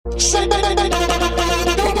I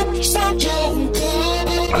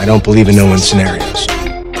don't believe in no-win scenarios.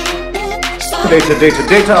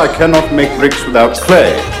 Data, I cannot make bricks without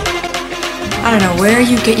clay. I don't know where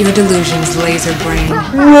you get your delusions, laser brain.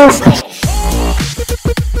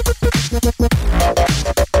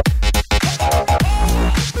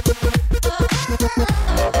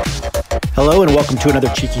 Hello and welcome to another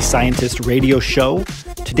Cheeky Scientist radio show.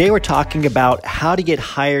 Today we're talking about how to get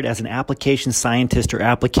hired as an application scientist or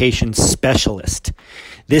application specialist.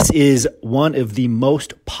 This is one of the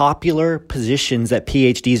most popular positions that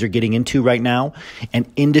PhDs are getting into right now, and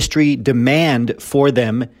industry demand for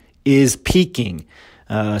them is peaking,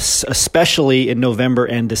 especially in November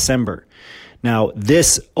and December. Now,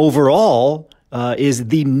 this overall is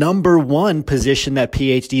the number one position that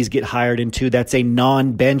PhDs get hired into. That's a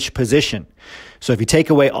non-bench position. So if you take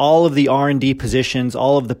away all of the R&D positions,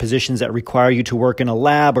 all of the positions that require you to work in a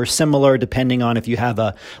lab or similar, depending on if you have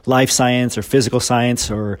a life science or physical science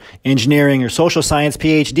or engineering or social science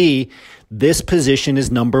PhD, this position is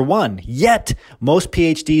number one. Yet, most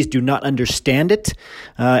PhDs do not understand it,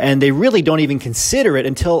 and they really don't even consider it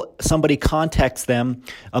until somebody contacts them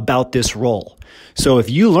about this role. So if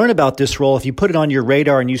you learn about this role, if you put it on your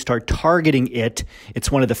radar and you start targeting it,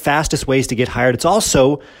 it's one of the fastest ways to get hired. It's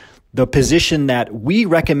also the position that we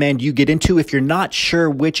recommend you get into if you're not sure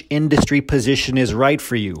which industry position is right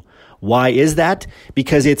for you. Why is that?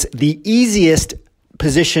 Because it's the easiest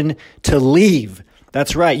position to leave.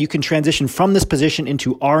 That's right. You can transition from this position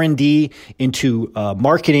into R&D, into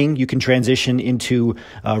marketing. You can transition into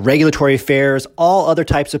regulatory affairs, all other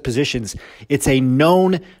types of positions. It's a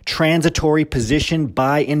known transitory position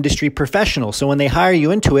by industry professionals. So when they hire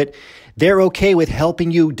you into it, they're okay with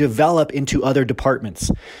helping you develop into other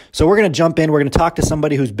departments. So we're going to jump in. We're going to talk to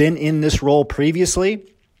somebody who's been in this role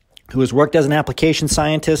previously, who has worked as an application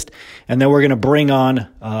scientist, and then we're going to bring on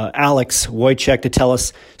Alex Woychek to tell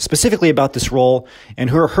us specifically about this role, and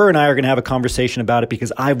her and I are going to have a conversation about it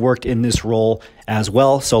because I've worked in this role as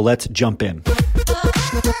well, so let's jump in.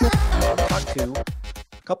 I'll talk to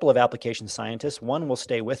a couple of application scientists. One will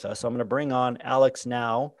stay with us. So I'm going to bring on Alex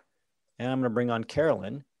now, and I'm going to bring on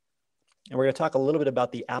Carolyn, and we're going to talk a little bit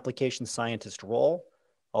about the application scientist role.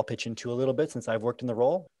 I'll pitch into a little bit since I've worked in the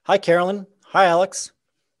role. Hi, Carolyn. Hi, Alex.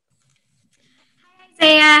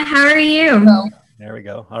 Isaiah, how are you? There we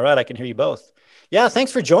go. All right, I can hear you both. Yeah,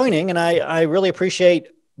 thanks for joining, and I really appreciate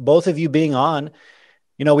both of you being on.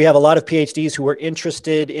 You know, we have a lot of PhDs who are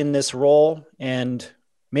interested in this role and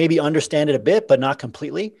maybe understand it a bit, but not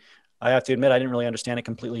completely. I have to admit, I didn't really understand it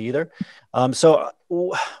completely either. So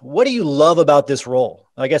what do you love about this role?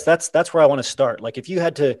 I guess that's where I want to start. Like if you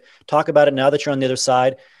had to talk about it now that you're on the other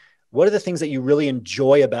side, what are the things that you really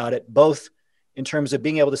enjoy about it, both in terms of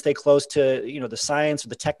being able to stay close to, you know, the science or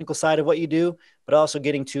the technical side of what you do, but also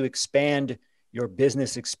getting to expand your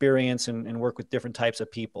business experience and work with different types of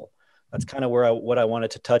people? That's kind of what I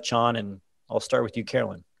wanted to touch on. And I'll start with you,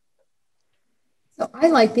 Carolyn. So I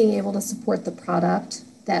like being able to support the product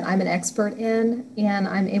that I'm an expert in, and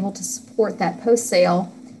I'm able to support that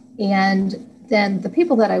post-sale. And then the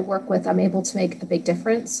people that I work with, I'm able to make a big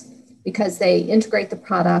difference because they integrate the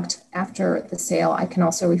product after the sale. I can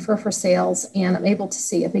also refer for sales, and I'm able to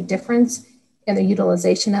see a big difference in the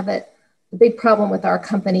utilization of it. The big problem with our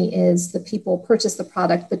company is the people purchase the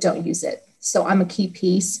product but don't use it. So I'm a key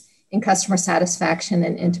piece in customer satisfaction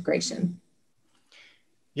and integration.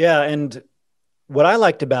 Yeah, and what I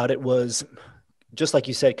liked about it was, just like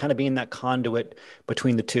you said, kind of being that conduit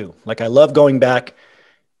between the two. Like I love going back,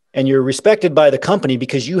 and you're respected by the company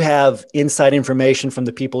because you have inside information from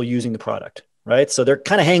the people using the product, right? So they're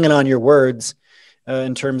kind of hanging on your words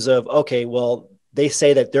in terms of, okay, well, they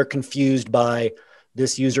say that they're confused by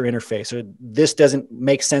this user interface, or this doesn't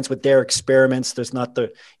make sense with their experiments. There's not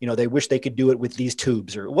the, you know, they wish they could do it with these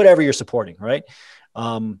tubes or whatever you're supporting, right?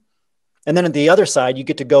 And then at the other side, you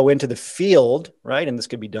get to go into the field, right? And this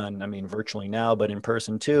could be done, I mean, virtually now, but in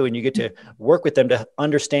person too. And you get to work with them to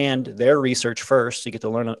understand their research first. So you get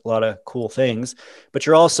to learn a lot of cool things, but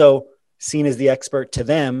you're also seen as the expert to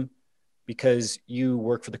them because you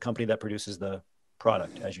work for the company that produces the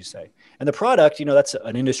product, as you say. And the product, you know, that's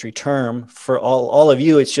an industry term for all of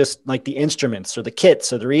you. It's just like the instruments or the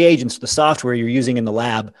kits or the reagents, the software you're using in the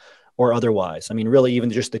lab or otherwise. I mean, really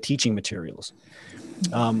even just the teaching materials.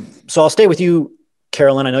 So I'll stay with you,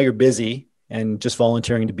 Carolyn. I know you're busy and just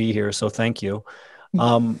volunteering to be here, so thank you.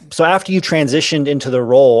 So after you transitioned into the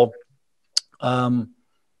role,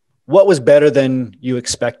 what was better than you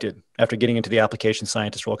expected after getting into the application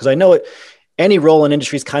scientist role? Because I know any role in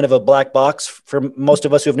industry is kind of a black box for most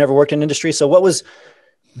of us who have never worked in industry. So what was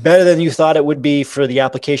Better than you thought it would be for the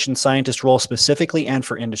application scientist role specifically and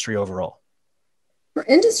for industry overall? For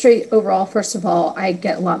industry overall, first of all, I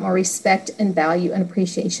get a lot more respect and value and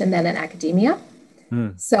appreciation than in academia.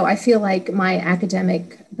 So I feel like my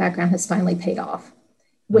academic background has finally paid off,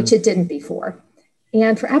 which it didn't before.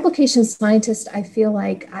 And for application scientist, I feel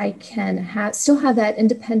like I can still have that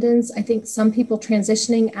independence. I think some people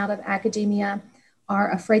transitioning out of academia are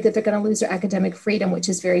afraid that they're going to lose their academic freedom, which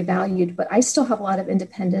is very valued, but I still have a lot of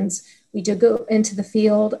independence. We do go into the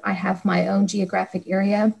field. I have my own geographic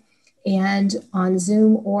area, and on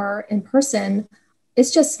Zoom or in person,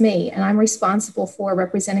 it's just me, and I'm responsible for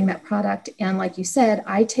representing that product. And like you said,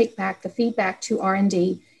 I take back the feedback to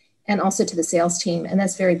R&D and also to the sales team, and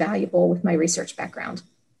that's very valuable with my research background.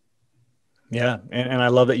 Yeah, and I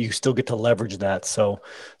love that you still get to leverage that. So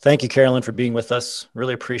thank you, Carolyn, for being with us.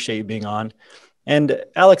 Really appreciate you being on. And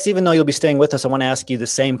Alex, even though you'll be staying with us, I want to ask you the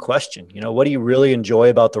same question. What do you really enjoy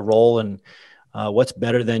about the role, and what's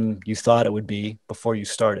better than you thought it would be before you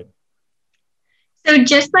started? So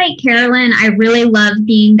just like Carolyn, I really love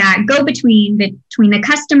being that go-between between the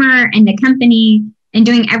customer and the company, and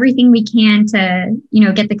doing everything we can to,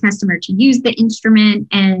 get the customer to use the instrument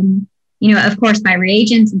and, of course, buy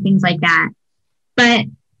reagents and things like that. But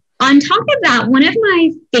on top of that, one of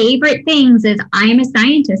my favorite things is I'm a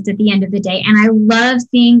scientist at the end of the day, and I love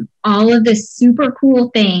seeing all of the super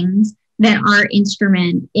cool things that our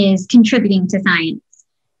instrument is contributing to science.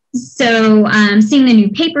 So seeing the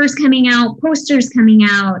new papers coming out, posters coming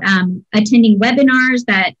out, attending webinars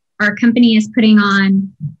that our company is putting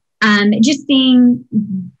on, just seeing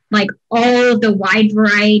like all of the wide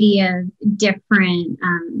variety of different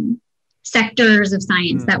sectors of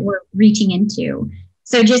science that we're reaching into.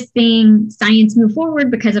 So just seeing science move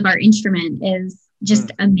forward because of our instrument is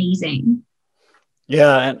just amazing.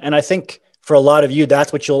 Yeah. And I think for a lot of you,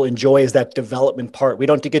 that's what you'll enjoy, is that development part. We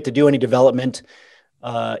don't get to do any development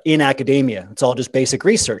in academia. It's all just basic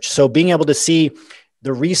research. So being able to see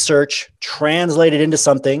the research translated into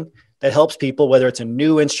something that helps people, whether it's a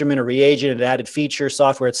new instrument, a reagent, an added feature,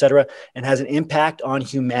 software, et cetera, and has an impact on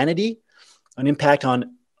humanity, an impact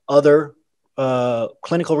on other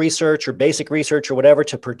clinical research or basic research or whatever,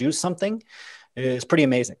 to produce something, is pretty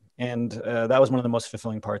amazing. And that was one of the most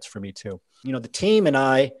fulfilling parts for me too. The team and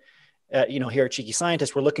I, here at Cheeky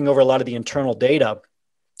Scientist, we're looking over a lot of the internal data.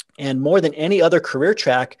 And more than any other career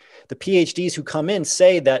track, the PhDs who come in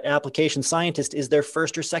say that application scientist is their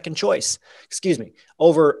first or second choice,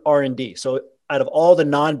 over R&D. So out of all the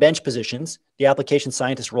non-bench positions, the application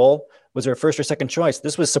scientist role was their first or second choice.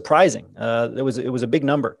 This was surprising. It was a big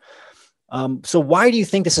number. So why do you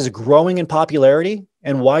think this is growing in popularity,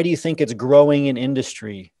 and why do you think it's growing in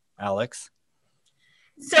industry, Alex?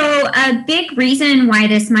 So a big reason why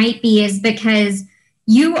this might be is because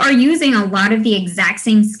you are using a lot of the exact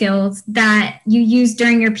same skills that you used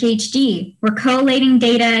during your PhD. We're collating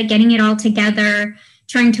data, getting it all together,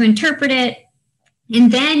 trying to interpret it.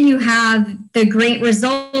 And then you have the great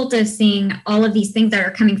result of seeing all of these things that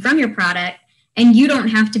are coming from your product, and you don't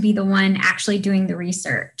have to be the one actually doing the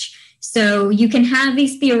research. So you can have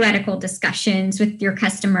these theoretical discussions with your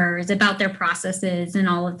customers about their processes and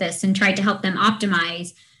all of this, and try to help them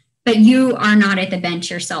optimize, but you are not at the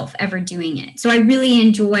bench yourself ever doing it. So I really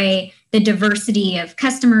enjoy the diversity of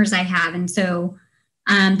customers I have. And so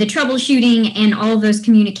the troubleshooting and all of those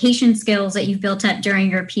communication skills that you've built up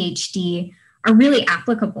during your PhD are really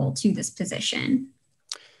applicable to this position.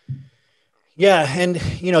 Yeah. And,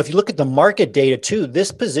 if you look at the market data too,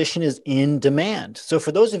 this position is in demand. So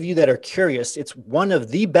for those of you that are curious, it's one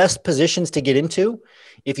of the best positions to get into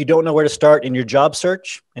if you don't know where to start in your job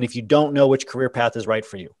search, and if you don't know which career path is right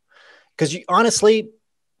for you. Because honestly,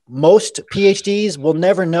 most PhDs will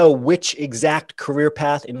never know which exact career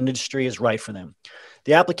path in industry is right for them.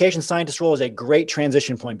 The application scientist role is a great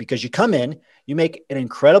transition point, because you come in, you make an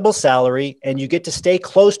incredible salary, and you get to stay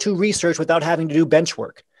close to research without having to do bench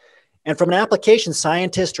work. And from an application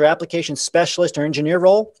scientist or application specialist or engineer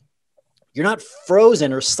role, you're not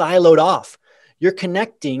frozen or siloed off. You're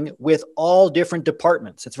connecting with all different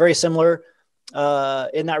departments. It's very similar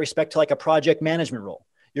in that respect to like a project management role.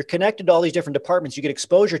 You're connected to all these different departments. You get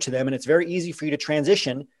exposure to them, and it's very easy for you to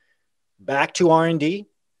transition back to R&D,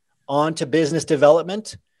 onto business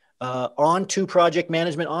development, onto project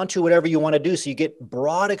management, onto whatever you want to do. So you get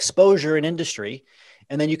broad exposure in industry,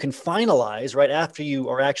 and then you can finalize right after you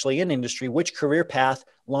are actually in industry which career path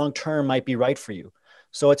long-term might be right for you.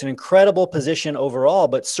 So it's an incredible position overall,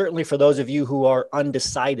 but certainly for those of you who are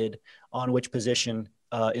undecided on which position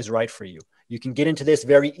is right for you, you can get into this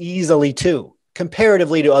very easily too,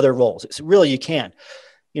 comparatively to other roles. It's really, you can.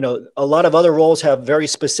 a lot of other roles have very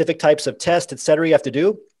specific types of tests, et cetera, you have to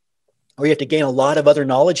do, or you have to gain a lot of other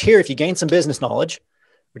knowledge. Here, if you gain some business knowledge,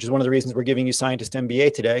 which is one of the reasons we're giving you Scientist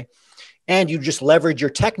MBA today, and you just leverage your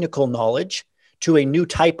technical knowledge to a new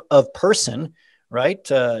type of person, right?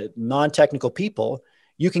 Non-technical people,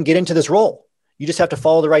 you can get into this role. You just have to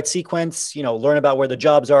follow the right sequence, learn about where the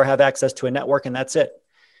jobs are, have access to a network, and that's it.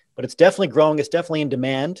 But it's definitely growing. It's definitely in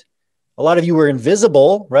demand. A lot of you are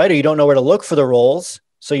invisible, right? Or you don't know where to look for the roles.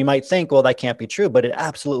 So you might think, well, that can't be true, but it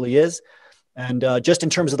absolutely is. And just in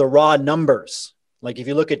terms of the raw numbers, like if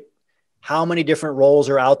you look at how many different roles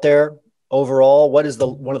are out there overall, what is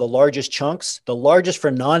one of the largest chunks? The largest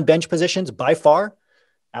for non-bench positions by far,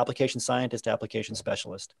 application scientist, application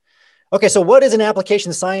specialist. Okay, so what is an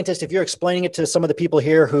application scientist? If you're explaining it to some of the people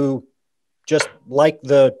here who just like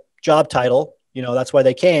the job title, that's why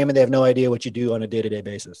they came and they have no idea what you do on a day-to-day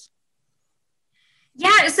basis.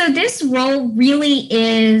 Yeah, so this role really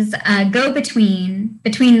is a go-between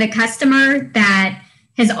between the customer that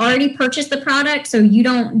has already purchased the product, so you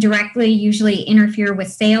don't directly usually interfere with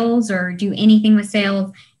sales or do anything with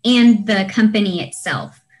sales, and the company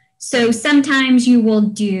itself. So sometimes you will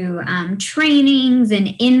do trainings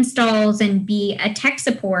and installs and be a tech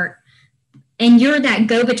support, and you're that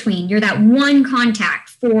go-between. You're that one contact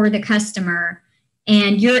for the customer,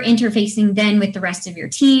 and you're interfacing then with the rest of your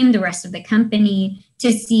team, the rest of the company,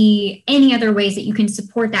 to see any other ways that you can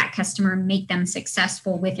support that customer and make them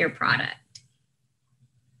successful with your product.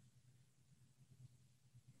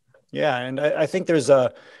 Yeah, and I think there's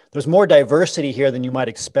more diversity here than you might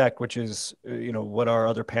expect, which is what our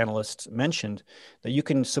other panelists mentioned, that you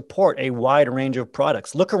can support a wide range of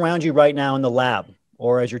products. Look around you right now in the lab,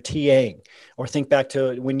 or as you're TAing, or think back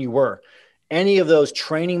to when you were. Any of those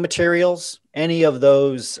training materials, any of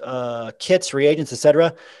those kits, reagents, et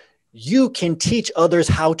cetera, you can teach others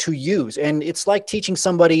how to use. And it's like teaching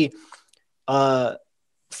somebody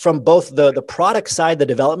from both the product side, the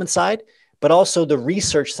development side, but also the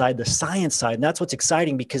research side, the science side. And that's what's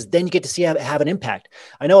exciting, because then you get to see have an impact.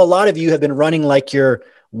 I know a lot of you have been running like your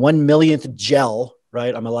 1 millionth gel,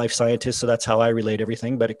 right? I'm a life scientist, so that's how I relate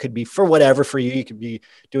everything, but it could be for whatever for you. You could be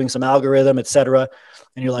doing some algorithm, et cetera.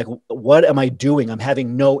 And you're like, what am I doing? I'm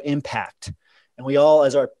having no impact. And we all,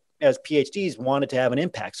 as PhDs, wanted to have an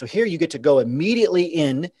impact. So here you get to go immediately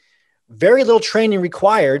in, very little training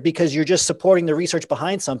required, because you're just supporting the research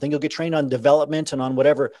behind something. You'll get trained on development and on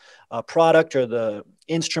whatever product or the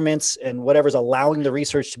instruments and whatever's allowing the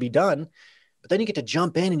research to be done. But then you get to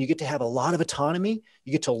jump in and you get to have a lot of autonomy.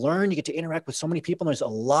 You get to learn, you get to interact with so many people. And there's a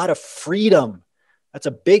lot of freedom. That's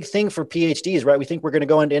a big thing for PhDs, right? We think we're going to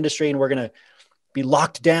go into industry and we're going to be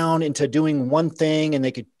locked down into doing one thing and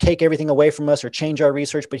they could take everything away from us or change our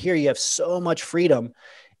research. But here you have so much freedom,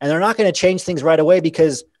 and they're not going to change things right away,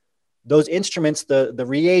 because those instruments, the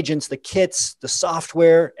reagents, the kits, the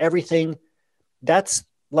software, everything, that's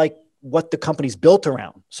like what the company's built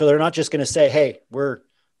around. So they're not just going to say, hey, we're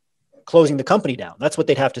closing the company down. That's what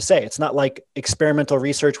they'd have to say. It's not like experimental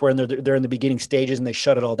research where they're in the beginning stages and they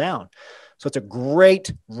shut it all down. So it's a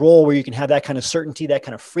great role where you can have that kind of certainty, that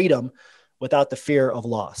kind of freedom without the fear of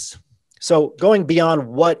loss. So going beyond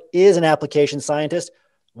what is an application scientist,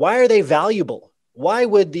 why are they valuable? Why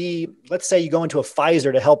would let's say you go into a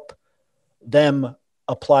Pfizer to help them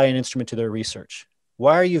apply an instrument to their research.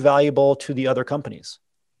 Why are you valuable to the other companies?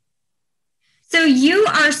 So you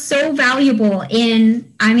are so valuable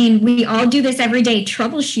we all do this every day,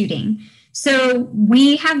 troubleshooting. So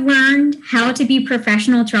we have learned how to be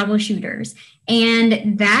professional troubleshooters,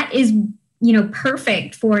 and that is,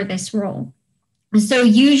 perfect for this role. So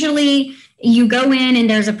usually you go in and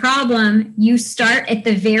there's a problem, you start at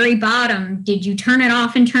the very bottom. Did you turn it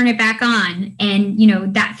off and turn it back on? And,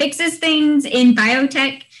 that fixes things in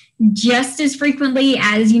biotech just as frequently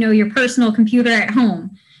as, your personal computer at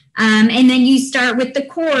home. And then you start with the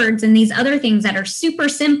cords and these other things that are super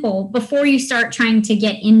simple before you start trying to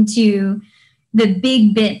get into the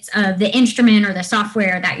big bits of the instrument or the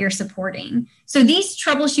software that you're supporting. So these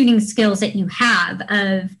troubleshooting skills that you have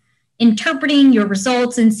of interpreting your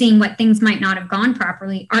results and seeing what things might not have gone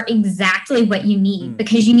properly are exactly what you need,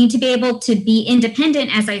 because you need to be able to be independent.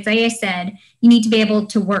 As Isaiah said, you need to be able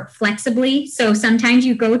to work flexibly. So sometimes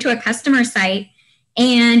you go to a customer site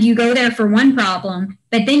and you go there for one problem,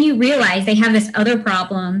 but then you realize they have this other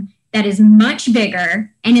problem that is much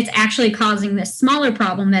bigger, and it's actually causing this smaller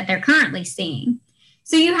problem that they're currently seeing.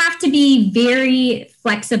 So you have to be very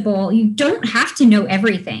flexible. You don't have to know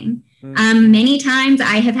everything. Many times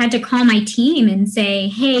I have had to call my team and say,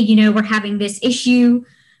 hey, we're having this issue.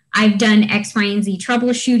 I've done X, Y, and Z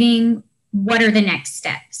troubleshooting. What are the next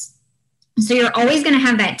steps? So you're always going to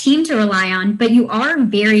have that team to rely on, but you are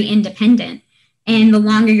very independent. And the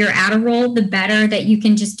longer you're at a role, the better that you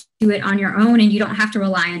can just do it on your own and you don't have to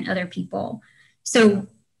rely on other people. So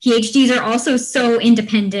PhDs are also so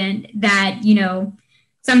independent that,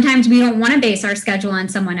 sometimes we don't want to base our schedule on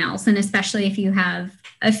someone else. And especially if you have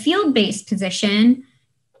a field-based position,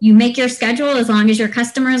 you make your schedule as long as your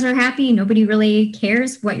customers are happy. Nobody really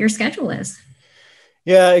cares what your schedule is.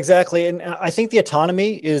 Yeah, exactly. And I think the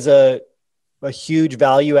autonomy is a huge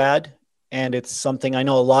value add. And it's something I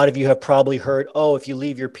know a lot of you have probably heard, oh, if you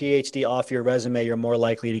leave your PhD off your resume, you're more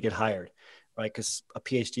likely to get hired, right? Because a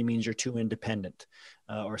PhD means you're too independent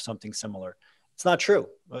or something similar. It's not true,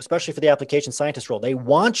 especially for the application scientist role. They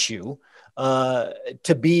want you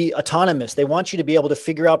to be autonomous. They want you to be able to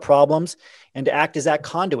figure out problems and to act as that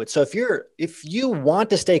conduit. So if you want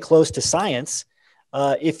to stay close to science,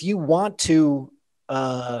 if you want to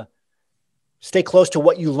stay close to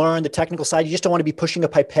what you learn, the technical side, you just don't want to be pushing a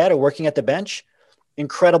pipette or working at the bench,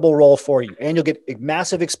 incredible role for you. And you'll get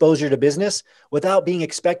massive exposure to business without being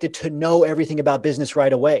expected to know everything about business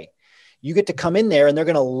right away. You get to come in there and they're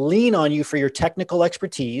going to lean on you for your technical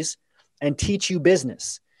expertise and teach you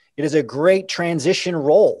business. It is a great transition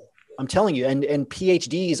role. I'm telling you, and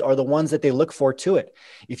PhDs are the ones that they look for to it.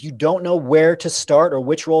 If you don't know where to start or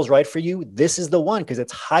which role is right for you, this is the one, because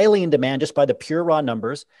it's highly in demand just by the pure raw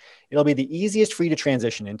numbers. It'll be the easiest for you to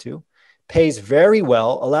transition into, pays very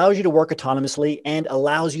well, allows you to work autonomously, and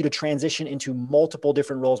allows you to transition into multiple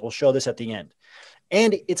different roles. We'll show this at the end.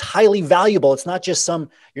 And it's highly valuable. It's not just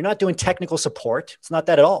you're not doing technical support. It's not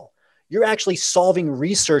that at all. You're actually solving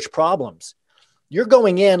research problems. You're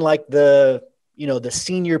going in like the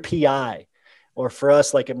senior PI, or for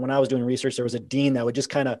us, like when I was doing research, there was a dean that would just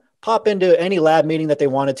kind of pop into any lab meeting that they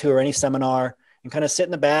wanted to, or any seminar, and kind of sit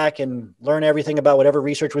in the back and learn everything about whatever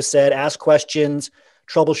research was said, ask questions,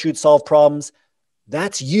 troubleshoot, solve problems.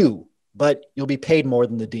 That's you, but you'll be paid more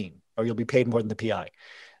than the dean, or you'll be paid more than the PI.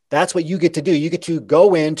 That's what you get to do. You get to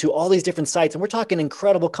go into all these different sites, and we're talking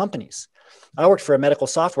incredible companies. I worked for a medical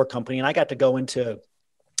software company, and I got to go into,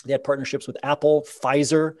 they had partnerships with Apple,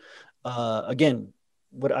 Pfizer, again,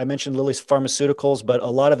 what I mentioned, Lilly's Pharmaceuticals, but a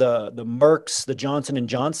lot of the Mercks, the Johnson &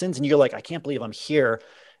 Johnsons, and you're like, I can't believe I'm here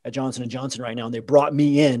at Johnson & Johnson right now. And they brought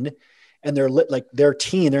me in, and they're like their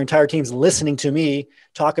entire team's listening to me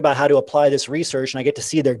talk about how to apply this research. And I get to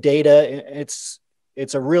see their data. It's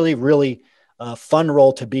a really, really fun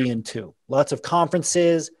role to be in too. Lots of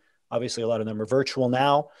conferences. Obviously, a lot of them are virtual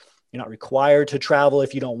now. You're not required to travel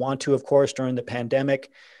if you don't want to, of course, during the pandemic.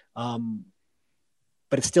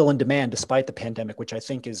 But it's still in demand despite the pandemic, which I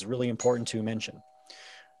think is really important to mention.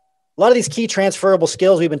 A lot of these key transferable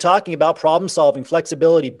skills we've been talking about: problem solving,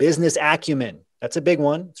 flexibility, business acumen. That's a big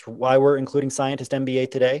one. It's why we're including Scientist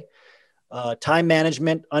MBA today. Time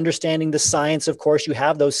management, understanding the science, of course, you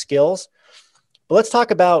have those skills. But let's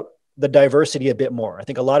talk about the diversity a bit more. I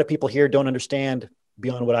think a lot of people here don't understand,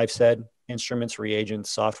 beyond what I've said, instruments, reagents,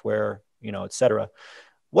 software, et cetera.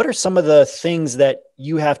 What are some of the things that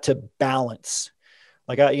you have to balance?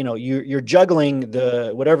 Like, you're juggling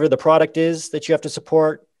whatever the product is that you have to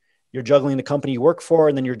support. You're juggling the company you work for,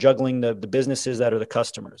 and then you're juggling the businesses that are the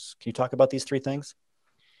customers. Can you talk about these three things?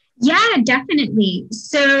 Yeah, definitely.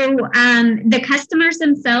 So the customers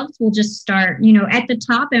themselves will just start, at the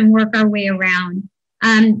top and work our way around.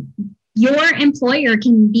 Your employer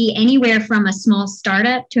can be anywhere from a small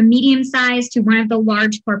startup to a medium size to one of the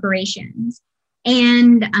large corporations.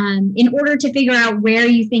 And in order to figure out where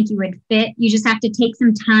you think you would fit, you just have to take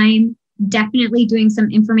some time, definitely doing some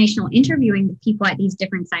informational interviewing with people at these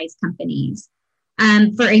different size companies.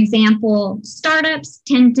 For example, startups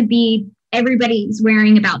tend to be, everybody's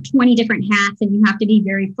wearing about 20 different hats, and you have to be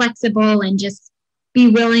very flexible and just be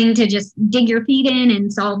willing to just dig your feet in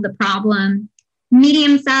and solve the problem.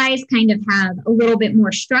 Medium size kind of have a little bit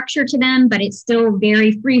more structure to them, but it's still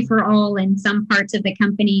very free for all in some parts of the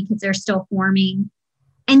company because they're still forming.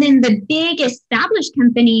 And then the big established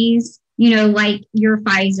companies, like your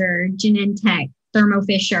Pfizer, Genentech, Thermo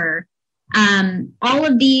Fisher, all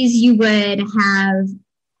of these, you would have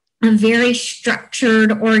a very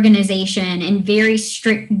structured organization and very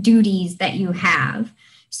strict duties that you have.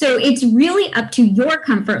 So it's really up to your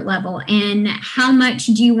comfort level and how much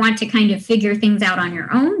do you want to kind of figure things out on your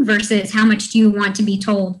own versus how much do you want to be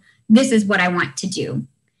told, this is what I want to do.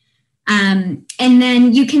 And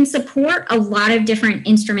then you can support a lot of different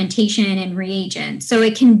instrumentation and reagents. So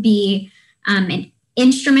it can be an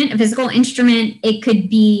instrument, a physical instrument. It could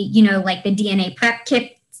be, like the DNA prep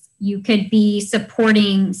kits You could be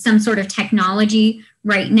supporting some sort of technology.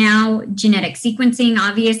 Right now, genetic sequencing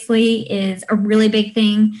obviously is a really big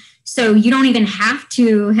thing. So you don't even have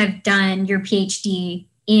to have done your PhD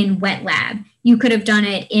in wet lab. You could have done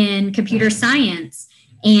it in computer science,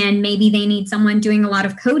 and maybe they need someone doing a lot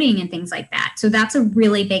of coding and things like that. So that's a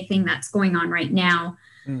really big thing that's going on right now.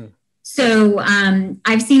 So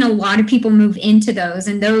I've seen a lot of people move into those,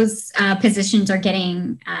 and those positions are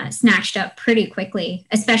getting snatched up pretty quickly,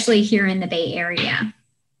 especially here in the Bay Area.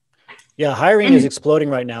 Yeah, hiring is exploding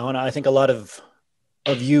right now, and I think a lot of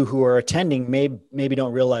you who are attending maybe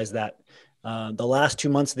don't realize that. The last 2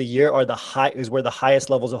 months of the year is where the highest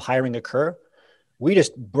levels of hiring occur. We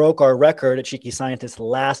just broke our record at Cheeky Scientist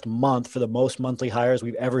last month for the most monthly hires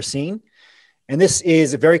we've ever seen, and this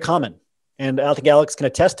is very common. And I think Alex can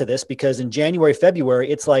attest to this, because in January, February,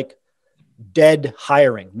 it's like dead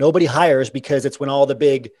hiring. Nobody hires because it's when all the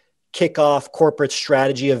big kickoff corporate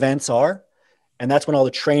strategy events are. And that's when all the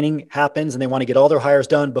training happens, and they want to get all their hires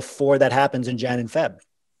done before that happens in Jan and Feb.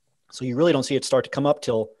 So you really don't see it start to come up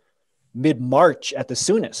till mid-March at the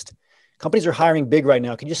soonest. Companies are hiring big right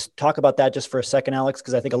now. Can you just talk about that just for a second, Alex?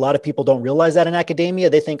 Because I think a lot of people don't realize that in academia.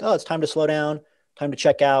 They think, oh, it's time to slow down, time to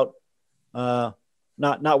check out.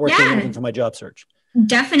 Not working anything for my job search.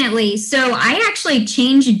 Definitely. So I actually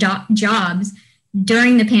changed jobs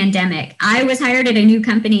during the pandemic. I was hired at a new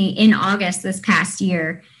company in August this past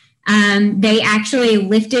year. They actually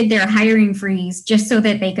lifted their hiring freeze just so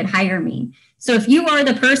that they could hire me. So if you are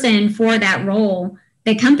the person for that role,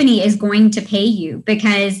 the company is going to pay you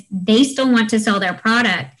because they still want to sell their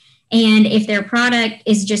product. And if their product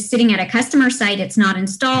is just sitting at a customer site, it's not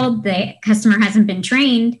installed, the customer hasn't been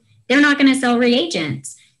trained, they're not going to sell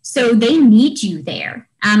reagents. So they need you there.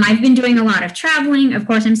 I've been doing a lot of traveling. Of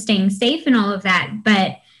course, I'm staying safe and all of that.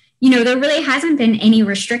 But, there really hasn't been any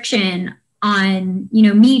restriction on,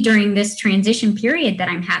 me during this transition period that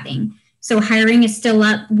I'm having. So hiring is still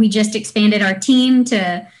up. We just expanded our team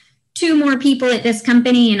to 2 more people at this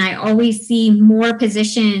company. And I always see more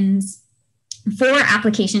positions for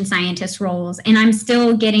application scientist roles. And I'm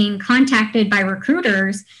still getting contacted by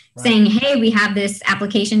recruiters saying, hey, we have this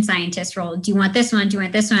application scientist role. Do you want this one? Do you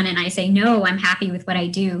want this one? And I say, no, I'm happy with what I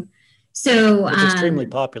do. So it's extremely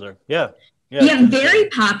popular. Yeah, very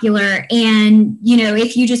popular. And,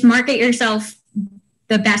 if you just market yourself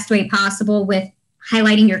the best way possible with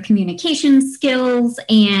highlighting your communication skills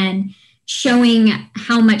and showing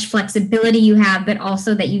how much flexibility you have, but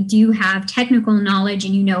also that you do have technical knowledge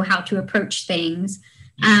and you know how to approach things,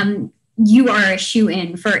 you are a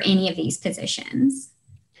shoo-in for any of these positions.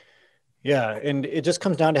 Yeah. And it just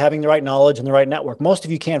comes down to having the right knowledge and the right network. Most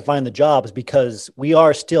of you can't find the jobs because we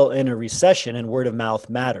are still in a recession and word of mouth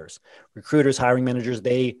matters. Recruiters, hiring managers,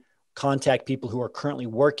 they contact people who are currently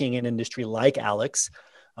working in industry like Alex,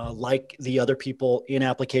 like the other people in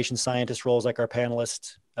application scientist roles, like our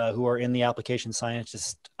panelists who are in the application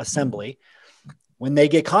scientist assembly. When they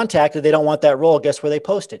get contacted, they don't want that role. Guess where they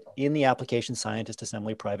post it? In the application scientist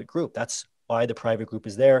assembly private group. That's why the private group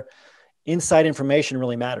is there. Inside information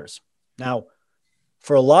really matters. Now,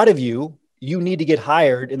 for a lot of you, you need to get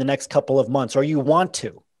hired in the next couple of months, or you want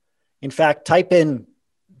to. In fact, type in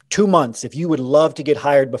 2 months if you would love to get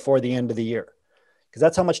hired before the end of the year, because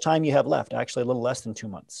that's how much time you have left, actually a little less than 2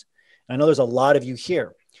 months. And I know there's a lot of you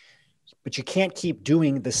here, but you can't keep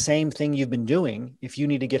doing the same thing you've been doing if you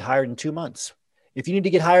need to get hired in 2 months. If you need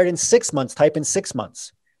to get hired in 6 months, type in 6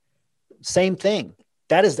 months. Same thing.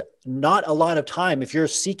 That is not a lot of time if you're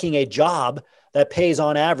seeking a job that pays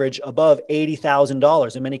on average above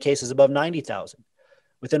 $80,000, in many cases above $90,000.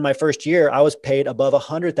 Within my first year, I was paid above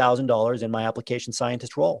 $100,000 in my application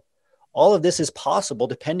scientist role. All of this is possible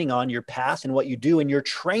depending on your path and what you do and your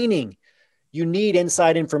training. You need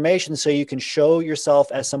inside information so you can show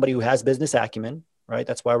yourself as somebody who has business acumen, right?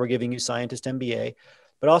 That's why we're giving you Scientist MBA,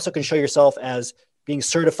 but also can show yourself as being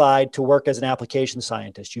certified to work as an application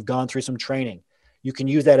scientist. You've gone through some training. You can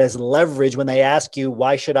use that as leverage when they ask you,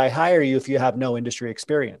 why should I hire you if you have no industry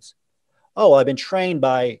experience? Oh, well, I've been trained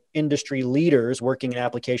by industry leaders working in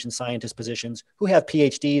application scientist positions who have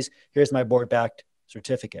PhDs. Here's my board-backed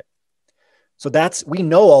certificate. So we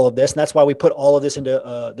know all of this, and that's why we put all of this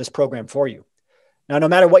into this program for you. Now, no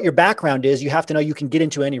matter what your background is, you have to know you can get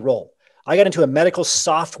into any role. I got into a medical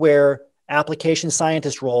software application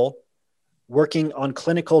scientist role working on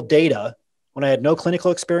clinical data when I had no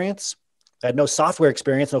clinical experience. I had no software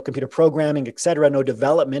experience, no computer programming, et cetera, no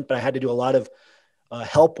development, but I had to do a lot of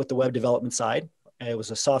help with the web development side. It was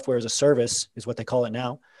a software as a service is what they call it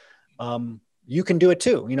now. You can do it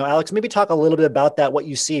too. Alex, maybe talk a little bit about that, what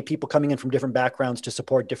you see people coming in from different backgrounds to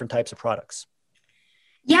support different types of products.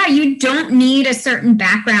 Yeah, you don't need a certain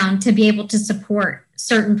background to be able to support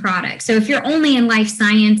certain products. So if you're only in life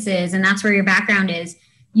sciences and that's where your background is,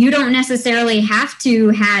 you don't necessarily have to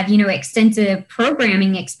have, extensive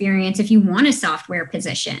programming experience if you want a software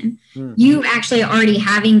position. Mm-hmm. You actually already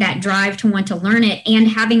having that drive to want to learn it and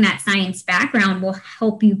having that science background will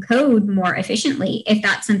help you code more efficiently if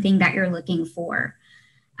that's something that you're looking for.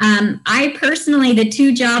 I personally, the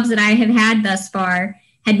 2 jobs that I have had thus far,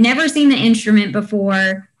 had never seen the instrument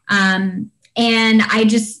before. And I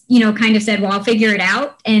just, kind of said, well, I'll figure it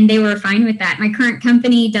out. And they were fine with that. My current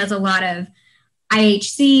company does a lot of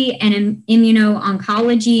IHC and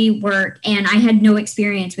immuno-oncology work. And I had no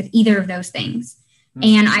experience with either of those things.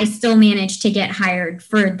 Mm-hmm. And I still managed to get hired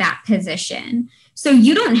for that position. So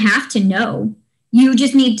you don't have to know. You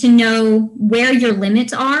just need to know where your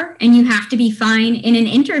limits are. And you have to be fine in an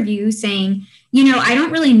interview saying, I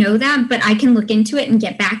don't really know that, but I can look into it and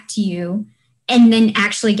get back to you, and then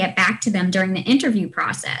actually get back to them during the interview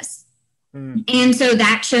process. Mm. And so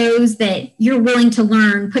that shows that you're willing to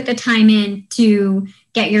learn, put the time in to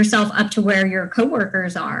get yourself up to where your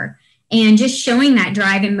coworkers are. And just showing that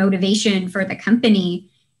drive and motivation for the company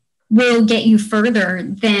will get you further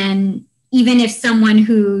than even if someone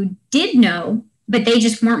who did know, but they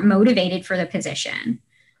just weren't motivated for the position.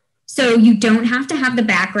 So you don't have to have the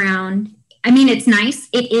background. I mean, it's nice.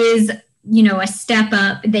 It is, a step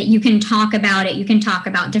up that you can talk about it. You can talk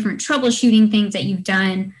about different troubleshooting things that you've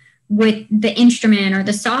done with the instrument or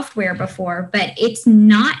the software before, but it's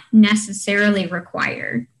not necessarily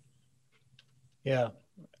required. Yeah,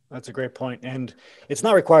 that's a great point. And it's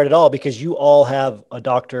not required at all because you all have a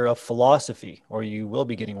doctor of philosophy, or you will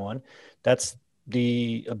be getting one. That's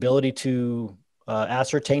the ability to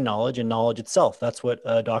ascertain knowledge and knowledge itself. That's what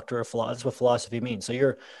a doctor of philosophy, that's what philosophy means. So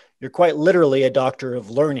you're quite literally a doctor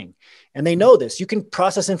of learning. And they know this. You can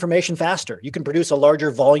process information faster. You can produce a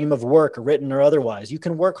larger volume of work, written or otherwise. You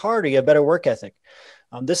can work harder. You have better work ethic.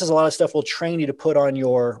 This is a lot of stuff we'll train you to put on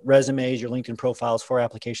your resumes, your LinkedIn profiles for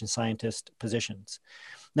application scientist positions.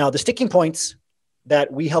 Now, the sticking points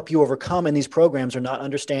that we help you overcome in these programs are not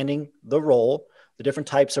understanding the role, the different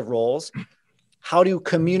types of roles, how to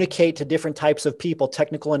communicate to different types of people,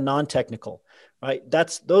 technical and non-technical. Right.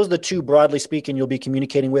 Those are the 2, broadly speaking, you'll be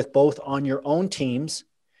communicating with both on your own teams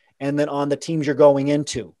and then on the teams you're going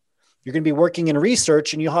into. You're going to be working in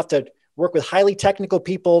research, and you'll have to work with highly technical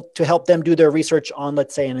people to help them do their research on,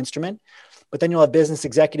 let's say, an instrument. But then you'll have business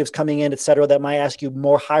executives coming in, et cetera, that might ask you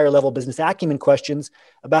more higher level business acumen questions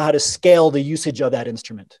about how to scale the usage of that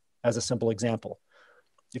instrument, as a simple example.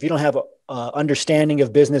 If you don't have a understanding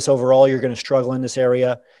of business overall, you're going to struggle in this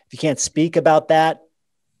area. If you can't speak about that,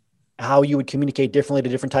 how you would communicate differently to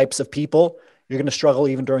different types of people, you're going to struggle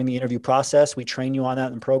even during the interview process. We train you on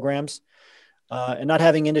that in programs. And not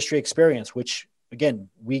having industry experience, which, again,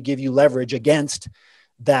 we give you leverage against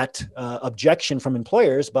that objection from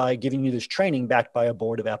employers by giving you this training backed by a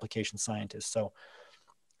board of application scientists. So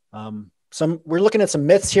we're looking at some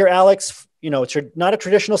myths here, Alex. It's not a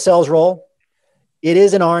traditional sales role. It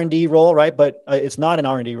is an R&D role, right? But it's not an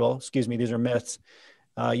R&D role. Excuse me. These are myths.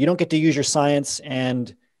 You don't get to use your science,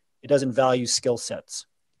 and it doesn't value skill sets.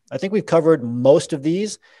 I think we've covered most of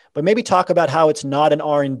these, but maybe talk about how it's not an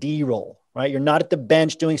R&D role, right? You're not at the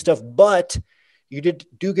bench doing stuff, but you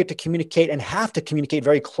do get to communicate and have to communicate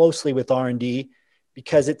very closely with R&D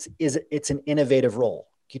because it's an innovative role.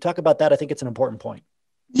 Can you talk about that? I think it's an important point.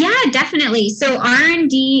 Yeah, definitely. So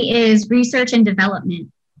R&D is research and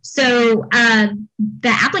development. So the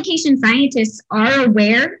application scientists are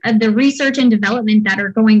aware of the research and development that are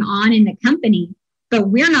going on in the company, but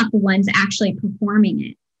we're not the ones actually performing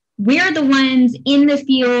it. We're the ones in the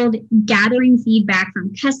field gathering feedback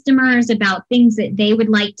from customers about things that they would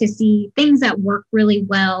like to see, things that work really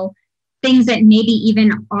well, things that maybe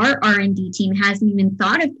even our R&D team hasn't even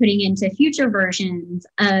thought of putting into future versions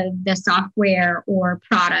of the software or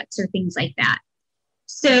products or things like that.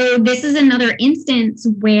 So this is another instance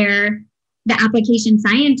where the application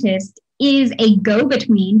scientist is a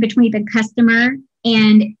go-between between the customer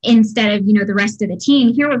and instead of, the rest of the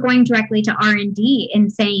team. Here we're going directly to R&D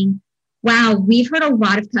and saying, wow, we've heard a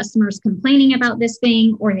lot of customers complaining about this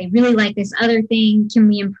thing, or they really like this other thing. Can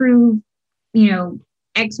we improve,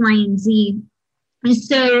 X, Y, and Z? And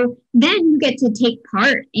so then you get to take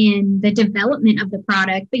part in the development of the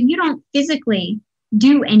product, but you don't physically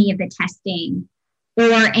do any of the testing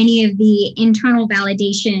or any of the internal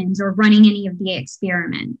validations or running any of the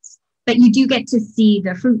experiments, but you do get to see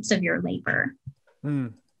the fruits of your labor.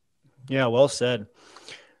 Yeah, well said.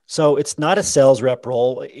 So it's not a sales rep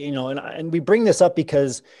role, and we bring this up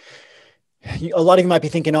because A lot of you might be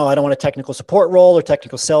thinking, oh, I don't want a technical support role or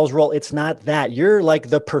technical sales role. It's not that. You're like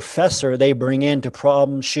the professor they bring in to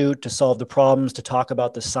problem shoot, to solve the problems, to talk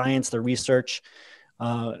about the science, the research.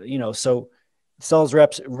 So sales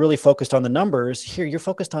reps really focused on the numbers. Here, you're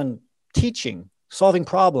focused on teaching, solving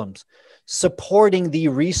problems, supporting the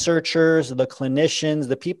researchers, the clinicians,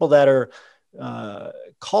 the people that are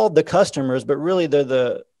called the customers, but really they're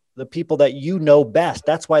the people that you know best.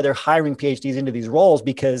 That's why they're hiring PhDs into these roles,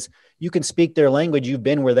 because you can speak their language. You've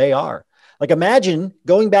been where they are. Like, imagine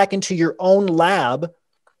going back into your own lab,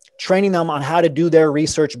 training them on how to do their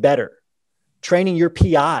research better, training your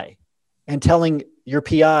PI and telling your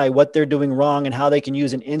PI what they're doing wrong and how they can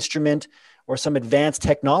use an instrument or some advanced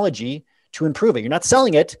technology to improve it. You're not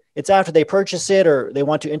selling it. It's after they purchase it or they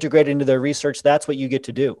want to integrate it into their research. That's what you get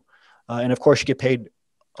to do. And of course you get paid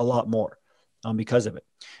a lot more because of it.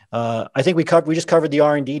 I think we just covered the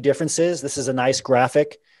R&D differences. This is a nice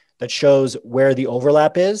graphic that shows where the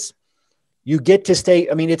overlap is. You get to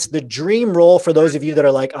stay. I mean, it's the dream role for those of you that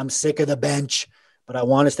are like, I'm sick of the bench, but I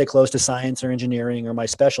want to stay close to science or engineering or my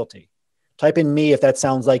specialty. Type in me if that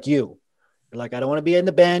sounds like you. You're like, I don't want to be in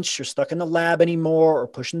the bench or stuck in the lab anymore or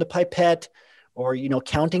pushing the pipette or,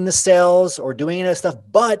 counting the cells or doing any of that stuff.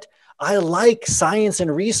 But I like science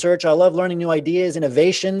and research. I love learning new ideas,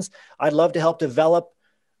 innovations. I'd love to help develop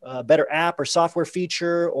a better app or software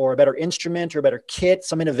feature or a better instrument or a better kit,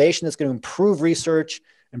 some innovation that's going to improve research,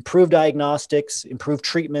 improve diagnostics, improve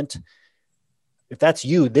treatment. If that's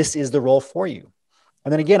you, this is the role for you.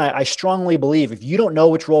 And then again, I strongly believe if you don't know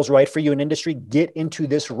which role is right for you in industry, get into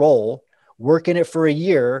this role, work in it for a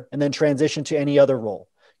year, and then transition to any other role.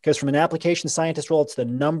 Because from an application scientist role, it's the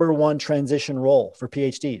number one transition role for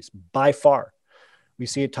PhDs by far. We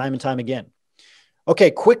see it time and time again. Okay,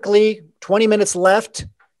 quickly, 20 minutes left.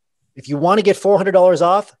 If you want to get $400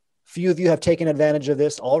 off, few of you have taken advantage of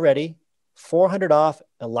this already. $400 off,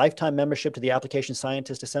 a lifetime membership to the Application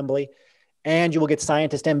Scientist Assembly, and you will get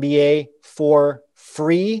Scientist MBA for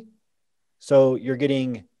free. So you're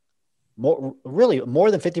getting more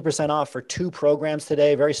than 50% off for 2 programs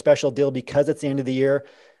today. Very special deal because it's the end of the year.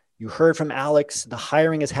 You heard from Alex, the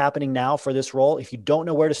hiring is happening now for this role. If you don't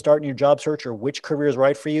know where to start in your job search or which career is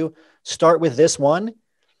right for you, start with this one.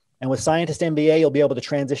 And with Scientist MBA, you'll be able to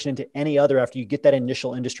transition into any other after you get that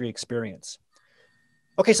initial industry experience.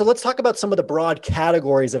 Okay, so let's talk about some of the broad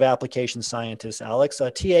categories of application scientists, Alex.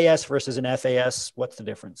 TAS versus an FAS, what's the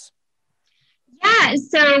difference? Yeah,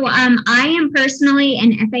 so I am personally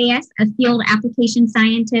an FAS, a field application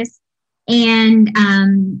scientist. And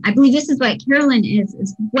I believe this is what Carolyn is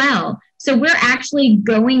as well. So we're actually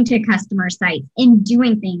going to customer sites and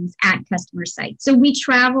doing things at customer sites. So we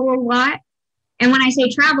travel a lot. And when I say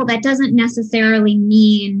travel, that doesn't necessarily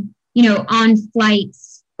mean, on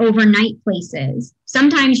flights, overnight places.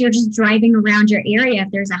 Sometimes you're just driving around your area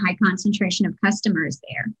if there's a high concentration of customers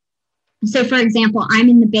there. So for example, I'm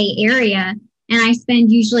in the Bay Area and I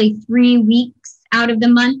spend usually 3 weeks out of the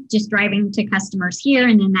month just driving to customers here.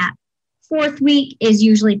 And then that 4th week is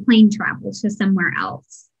usually plane travel to somewhere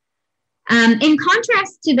else. In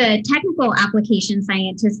contrast to the technical application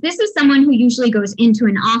scientist, this is someone who usually goes into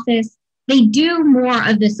an office. They do more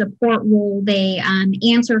of the support role. They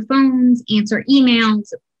answer phones, answer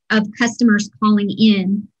emails of customers calling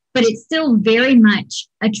in, but it's still very much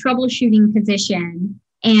a troubleshooting position,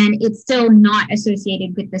 and it's still not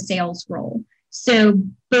associated with the sales role. So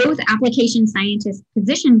both application scientist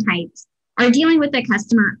position types are dealing with the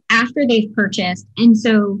customer after they've purchased. And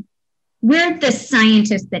so we're the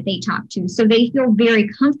scientists that they talk to. So they feel very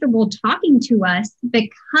comfortable talking to us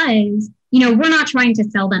because, we're not trying to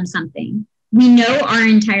sell them something. We know our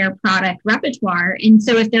entire product repertoire. And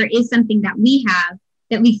so if there is something that we have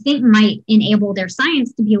that we think might enable their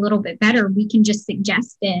science to be a little bit better, we can just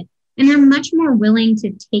suggest it. And they're much more willing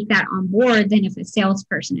to take that on board than if a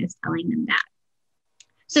salesperson is telling them that.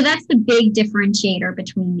 So that's the big differentiator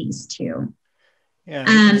between these two. Yeah,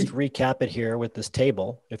 just recap it here with this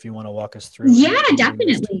table, if you want to walk us through. Yeah,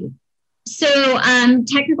 definitely. So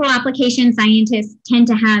technical application scientists tend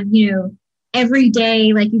to have, every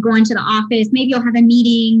day, like you go into the office, maybe you'll have a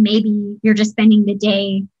meeting, maybe you're just spending the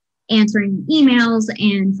day answering emails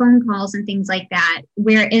and phone calls and things like that.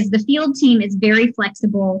 Whereas the field team is very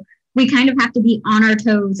flexible. We kind of have to be on our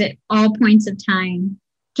toes at all points of time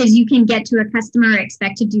because you can get to a customer,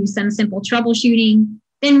 expect to do some simple troubleshooting,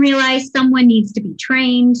 then realize someone needs to be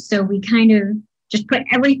trained. So we kind of just put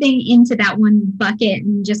everything into that one bucket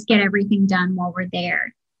and just get everything done while we're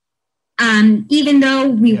there. Even though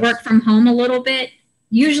we work from home a little bit,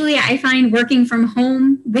 usually I find working from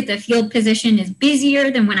home with a field position is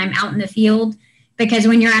busier than when I'm out in the field because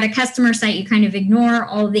when you're at a customer site, you kind of ignore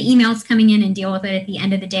all of the emails coming in and deal with it at the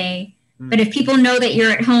end of the day. But if people know that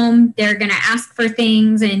you're at home, they're going to ask for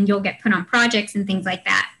things and you'll get put on projects and things like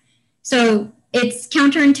that. So it's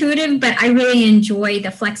counterintuitive, but I really enjoy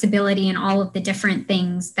the flexibility and all of the different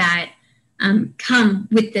things that come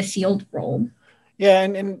with the field role. Yeah,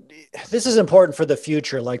 and this is important for the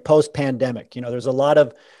future, like post-pandemic. There's a lot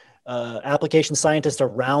of application scientists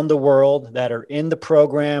around the world that are in the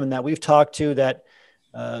program and that we've talked to that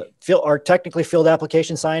are technically field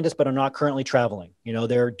application scientists, but are not currently traveling.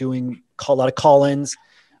 They're doing a lot of call-ins.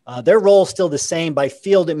 Their role is still the same. By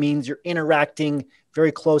field, it means you're interacting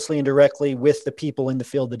very closely and directly with the people in the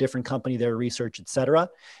field, the different company, their research, et cetera.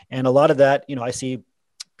 And a lot of that, I see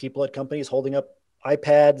people at companies holding up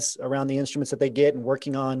iPads around the instruments that they get and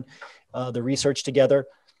working on the research together.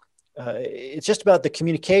 It's just about the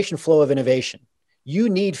communication flow of innovation. You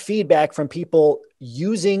need feedback from people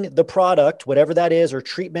using the product, whatever that is, or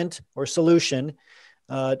treatment or solution,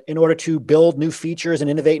 in order to build new features and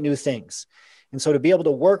innovate new things. And so to be able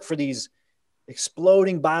to work for these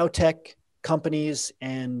exploding biotech companies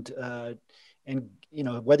and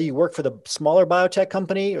whether you work for the smaller biotech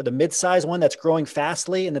company or the mid-sized one that's growing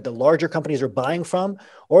fastly and that the larger companies are buying from,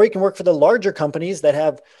 or you can work for the larger companies that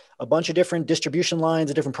have a bunch of different distribution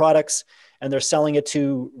lines of different products, and they're selling it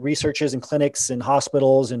to researchers and clinics and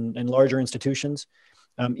hospitals and larger institutions.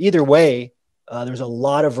 Either way, there's a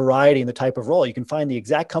lot of variety in the type of role. You can find the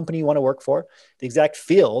exact company you want to work for, the exact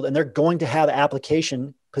field, and they're going to have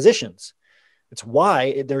application positions. It's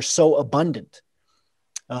why they're so abundant.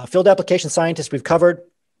 Field application scientists we've covered.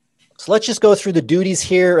 So let's just go through the duties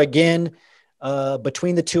here again.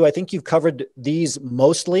 Between the two, I think you've covered these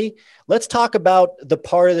mostly. Let's talk about the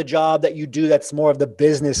part of the job that you do that's more of the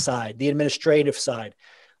business side, the administrative side.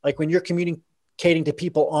 Like when you're communicating to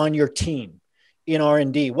people on your team in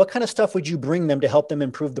R&D, what kind of stuff would you bring them to help them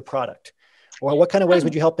improve the product? Or what kind of ways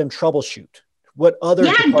would you help them troubleshoot? What other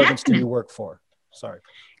departments do you work for? Sorry,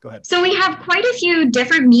 go ahead. So we have quite a few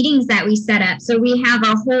different meetings that we set up. So we have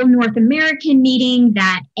a whole North American meeting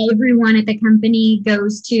that everyone at the company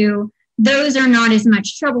goes to. Those are not as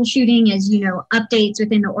much troubleshooting as, updates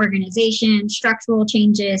within the organization, structural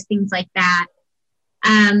changes, things like that.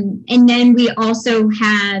 And then we also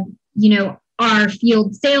have, our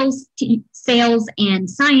field sales and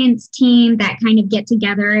science team that kind of get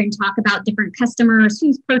together and talk about different customers,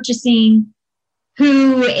 who's purchasing,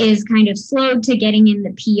 who is kind of slowed to getting in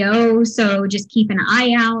the PO. So just keep an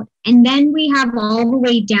eye out. And then we have all the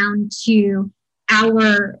way down to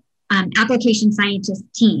our application scientist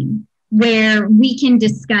team, where we can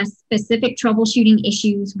discuss specific troubleshooting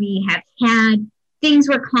issues we have had, things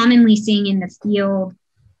we're commonly seeing in the field,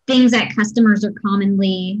 things that customers are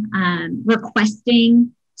commonly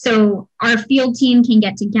requesting. So our field team can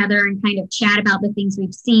get together and kind of chat about the things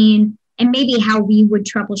we've seen and maybe how we would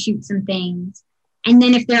troubleshoot some things. And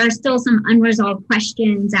then if there are still some unresolved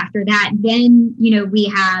questions after that, then, we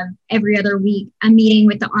have every other week a meeting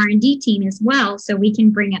with the R&D team as well. So we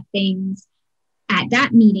can bring up things at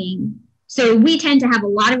that meeting. So we tend to have a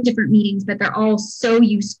lot of different meetings, but they're all so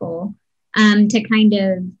useful to kind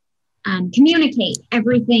of communicate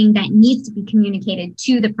everything that needs to be communicated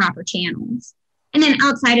to the proper channels. And then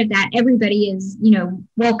outside of that, everybody is,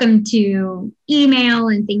 welcome to email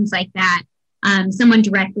and things like that. Someone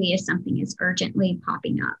directly if something is urgently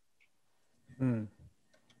popping up.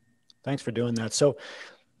 Thanks for doing that. So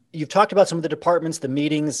you've talked about some of the departments, the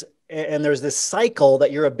meetings, and there's this cycle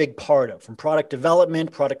that you're a big part of, from product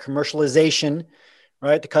development, product commercialization,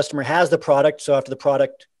 right? The customer has the product. So after the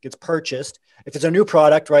product gets purchased, if it's a new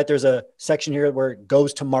product, right, there's a section here where it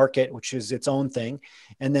goes to market, which is its own thing,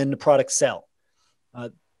 and then the product sell.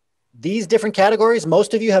 These different categories,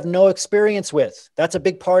 most of you have no experience with. That's a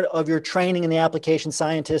big part of your training in the Application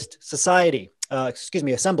Scientist Society,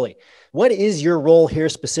 Assembly. What is your role here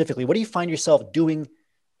specifically? What do you find yourself doing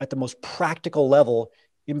at the most practical level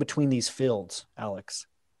in between these fields, Alex?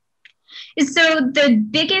 So the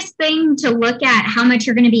biggest thing to look at how much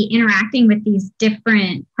you're going to be interacting with these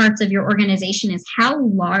different parts of your organization is how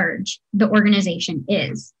large the organization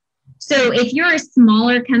is. So if you're a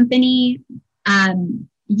smaller company,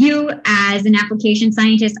 you as an application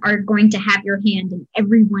scientist are going to have your hand in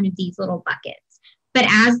every one of these little buckets. But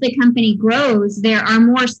as the company grows, there are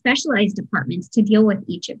more specialized departments to deal with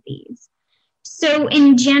each of these. So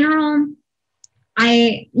in general,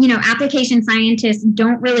 application scientists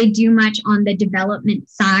don't really do much on the development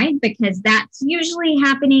side because that's usually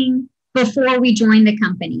happening before we join the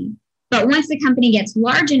company. But once the company gets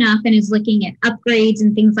large enough and is looking at upgrades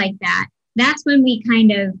and things like that, that's when we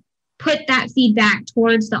kind of put that feedback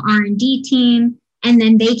towards the R&D team and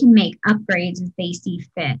then they can make upgrades as they see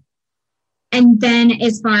fit. And then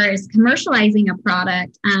as far as commercializing a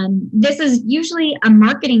product, this is usually a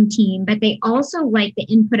marketing team, but they also like the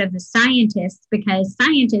input of the scientists because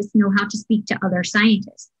scientists know how to speak to other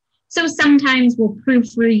scientists. So sometimes we'll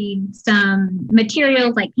proofread some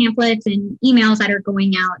materials like pamphlets and emails that are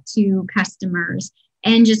going out to customers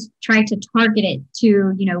and just try to target it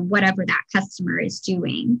to, whatever that customer is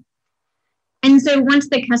doing. And so once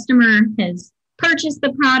the customer has purchase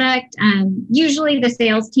the product. Usually the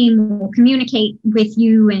sales team will communicate with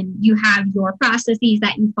you and you have your processes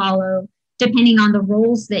that you follow depending on the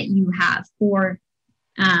roles that you have for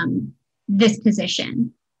this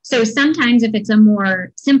position. So sometimes if it's a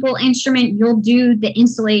more simple instrument, you'll do the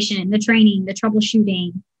installation, the training, the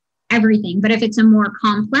troubleshooting, everything. But if it's a more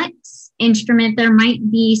complex instrument, there might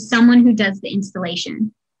be someone who does the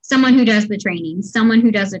installation, someone who does the training, someone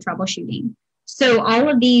who does the troubleshooting. So all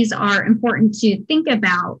of these are important to think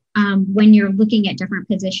about when you're looking at different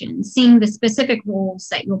positions, seeing the specific roles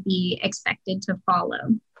that you'll be expected to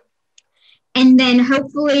follow. And then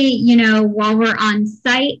hopefully, while we're on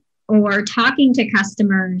site or talking to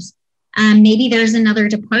customers, maybe there's another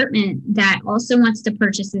department that also wants to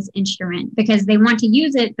purchase this instrument because they want to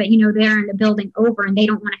use it, but, they're in the building over and they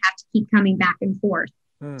don't want to have to keep coming back and forth.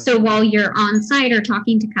 So while you're on site or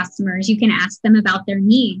talking to customers, you can ask them about their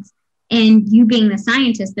needs. And you being the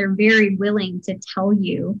scientist, they're very willing to tell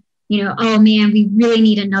you, oh man, we really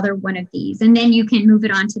need another one of these. And then you can move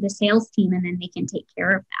it on to the sales team and then they can take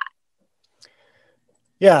care of that.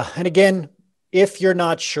 Yeah. And again, if you're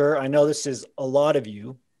not sure, I know this is a lot of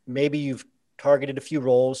you, maybe you've targeted a few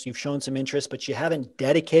roles, you've shown some interest, but you haven't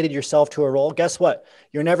dedicated yourself to a role. Guess what?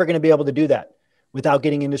 You're never going to be able to do that without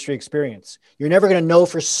getting industry experience. You're never going to know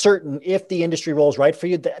for certain if the industry role is right for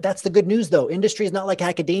you. That's the good news though. Industry is not like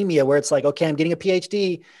academia where it's like, okay, I'm getting a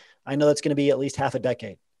PhD. I know that's going to be at least half a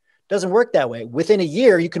decade. It doesn't work that way. Within a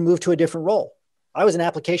year, you can move to a different role. I was an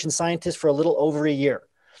application scientist for a little over a year.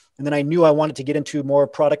 And then I knew I wanted to get into more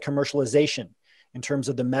product commercialization in terms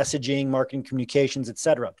of the messaging, marketing, communications, et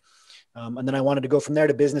cetera. And then I wanted to go from there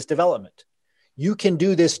to business development. You can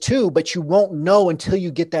do this too, but you won't know until you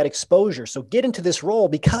get that exposure. So get into this role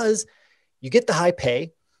because you get the high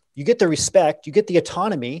pay, you get the respect, you get the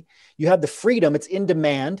autonomy, you have the freedom, it's in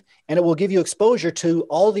demand, and it will give you exposure to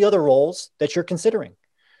all the other roles that you're considering.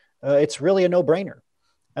 It's really a no-brainer.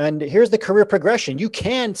 And here's the career progression. You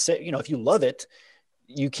can say, if you love it,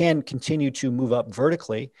 you can continue to move up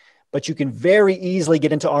vertically, but you can very easily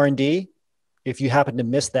get into R&D if you happen to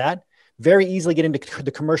miss that. Very easily get into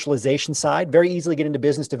the commercialization side, very easily get into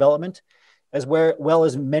business development, as well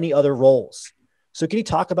as many other roles. So can you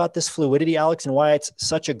talk about this fluidity, Alex, and why it's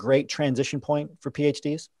such a great transition point for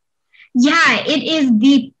PhDs? Yeah, it is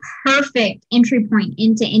the perfect entry point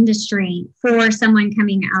into industry for someone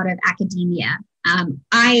coming out of academia.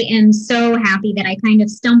 I am so happy that I kind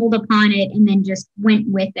of stumbled upon it and then just went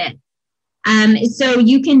with it. So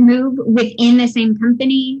you can move within the same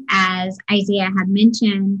company, as Isaiah had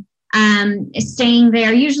mentioned. Staying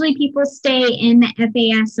there. Usually people stay in the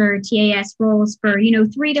FAS or TAS roles for,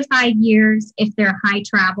 3 to 5 years if they're high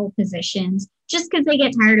travel positions, just because they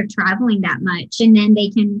get tired of traveling that much. And then they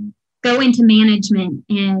can go into management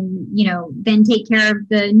and, then take care of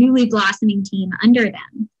the newly blossoming team under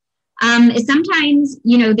them. Sometimes,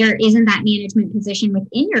 there isn't that management position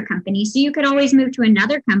within your company. So you could always move to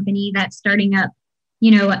another company that's starting up,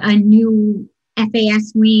 a new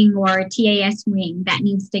FAS wing or TAS wing that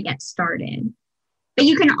needs to get started. But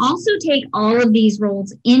you can also take all of these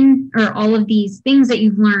roles or all of these things that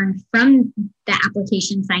you've learned from the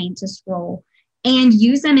application scientist role and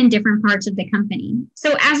use them in different parts of the company.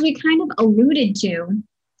 So as we kind of alluded to,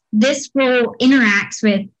 this role interacts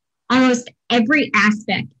with almost every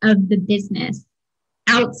aspect of the business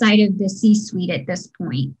outside of the C-suite at this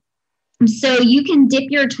point. So you can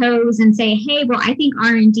dip your toes and say, hey, well, I think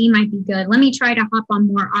R&D might be good. Let me try to hop on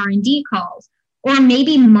more R&D calls. Or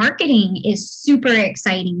maybe marketing is super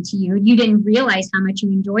exciting to you. You didn't realize how much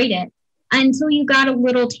you enjoyed it until you got a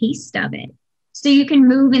little taste of it. So you can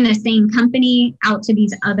move in the same company out to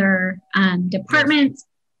these other departments,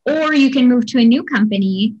 or you can move to a new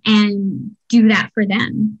company and do that for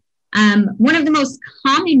them. One of the most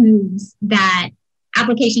common moves that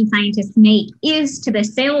application scientists make is to the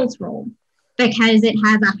sales role because it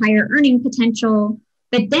has a higher earning potential,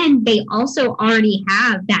 but then they also already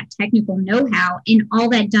have that technical know-how, and all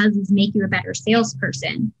that does is make you a better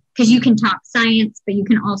salesperson because you can talk science, but you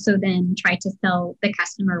can also then try to sell the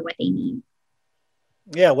customer what they need.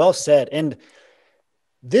 Yeah, well said. And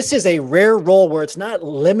this is a rare role where it's not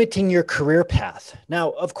limiting your career path.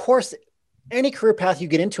 Now, of course, any career path you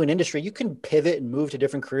get into an industry, you can pivot and move to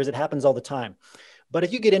different careers. It happens all the time. But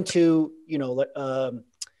if you get into,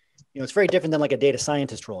 it's very different than like a data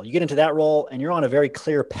scientist role. You get into that role and you're on a very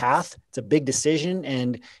clear path. It's a big decision,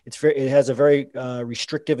 and it has a very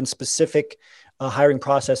restrictive and specific hiring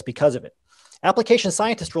process because of it. Application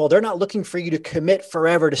scientist role, they're not looking for you to commit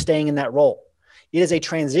forever to staying in that role. It is a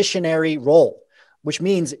transitionary role, which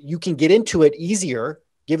means you can get into it easier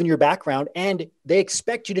given your background, and they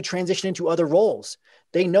expect you to transition into other roles.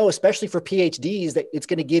 They know, especially for PhDs, that it's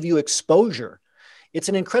going to give you exposure. It's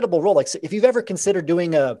an incredible role. Like if you've ever considered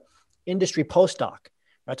doing a industry postdoc,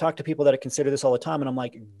 I talk to people that consider this all the time, and I'm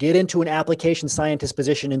like, get into an application scientist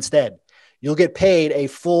position instead. You'll get paid a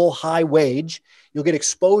full high wage. You'll get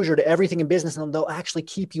exposure to everything in business, and they'll actually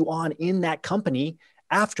keep you on in that company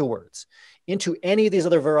afterwards into any of these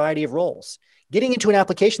other variety of roles. Getting into an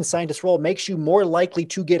application scientist role makes you more likely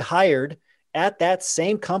to get hired at that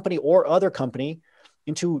same company or other company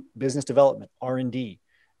into business development, R&D,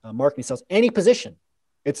 marketing, sales, any position.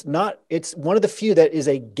 It's one of the few that is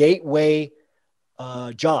a gateway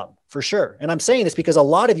job for sure. And I'm saying this because a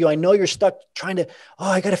lot of you, I know you're stuck trying to,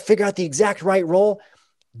 I got to figure out the exact right role.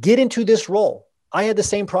 Get into this role. I had the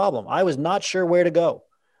same problem. I was not sure where to go.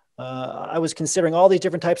 I was considering all these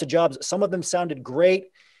different types of jobs. Some of them sounded great.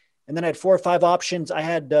 And then I had 4 or 5 options. I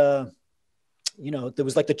had, there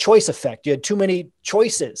was like the choice effect. You had too many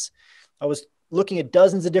choices. I was looking at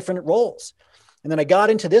dozens of different roles. And then I got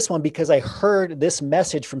into this one because I heard this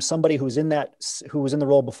message from somebody who was in the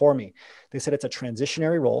role before me. They said it's a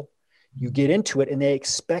transitionary role. You get into it and they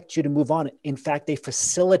expect you to move on. In fact, they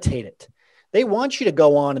facilitate it. They want you to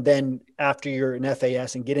go on and then after you're an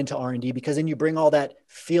FAS and get into R&D, because then you bring all that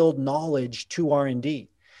field knowledge to R&D.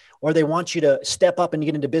 Or they want you to step up and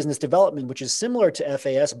get into business development, which is similar to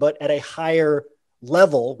FAS, but at a higher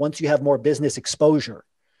level once you have more business exposure.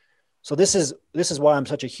 So this is why I'm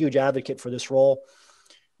such a huge advocate for this role.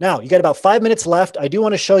 Now, you got about 5 minutes left. I do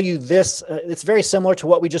want to show you this. It's very similar to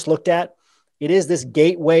what we just looked at. It is this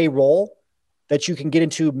gateway role that you can get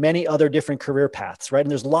into many other different career paths, right?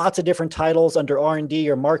 And there's lots of different titles under R&D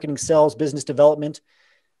or marketing, sales, business development.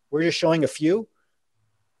 We're just showing a few.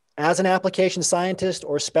 As an application scientist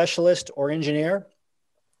or specialist or engineer,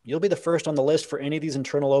 you'll be the first on the list for any of these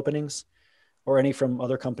internal openings or any from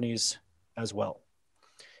other companies as well.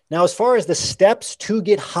 Now, as far as the steps to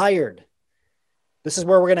get hired, this is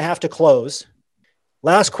where we're going to have to close.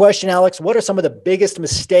 Last question, Alex. What are some of the biggest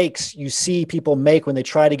mistakes you see people make when they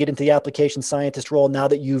try to get into the application scientist role now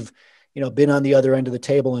that you've been on the other end of the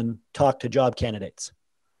table and talked to job candidates?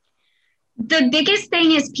 The biggest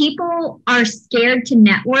thing is people are scared to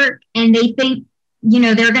network, and they think,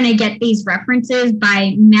 they're going to get these references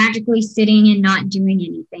by magically sitting and not doing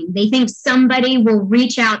anything. They think somebody will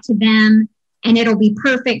reach out to them and it'll be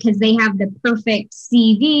perfect because they have the perfect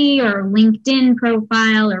CV or LinkedIn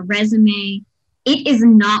profile or resume. It is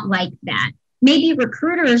not like that. Maybe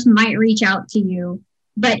recruiters might reach out to you,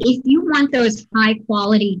 but if you want those high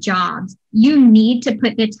quality jobs, you need to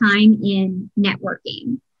put the time in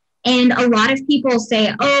networking. And a lot of people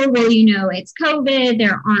say, it's COVID,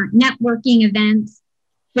 there aren't networking events.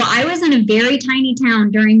 Well, I was in a very tiny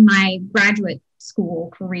town during my graduate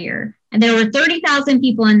school career, and there were 30,000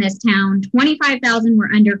 people in this town. 25,000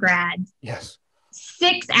 were undergrads. Yes.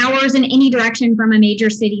 6 hours in any direction from a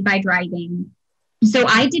major city by driving. So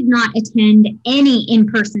I did not attend any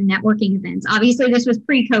in-person networking events. Obviously, this was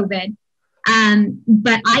pre-COVID,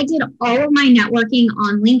 but I did all of my networking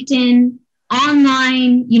on LinkedIn,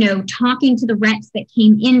 online, talking to the reps that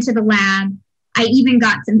came into the lab. I even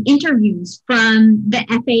got some interviews from the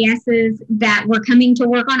FASs that were coming to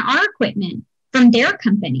work on our equipment from their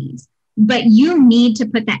companies. But you need to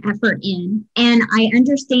put that effort in. And I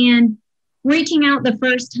understand reaching out the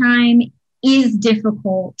first time is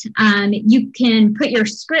difficult. You can put your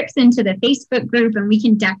scripts into the Facebook group and we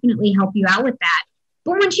can definitely help you out with that.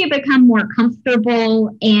 But once you become more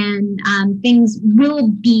comfortable and things will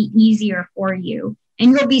be easier for you,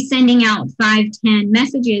 and you'll be sending out 5-10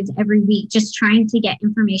 messages every week, just trying to get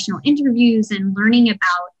informational interviews and learning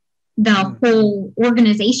about the whole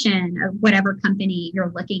organization of whatever company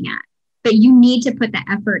you're looking at. But you need to put the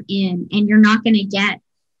effort in, and you're not going to get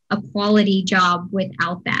a quality job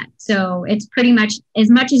without that. So it's pretty much as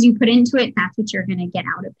you put into it, that's what you're going to get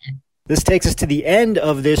out of it. This takes us to the end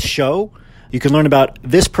of this show. You can learn about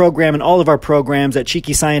this program and all of our programs at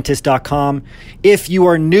cheekyscientist.com. If you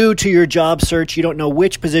are new to your job search, you don't know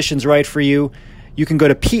which position's right for you, you can go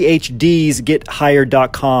to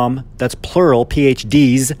phdsgethired.com. That's plural,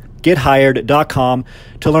 PhDsGetHired.com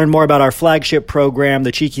to learn more about our flagship program,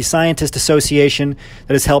 the Cheeky Scientist Association,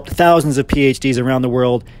 that has helped thousands of PhDs around the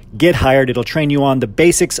world get hired. It'll train you on the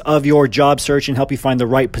basics of your job search and help you find the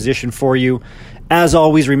right position for you. As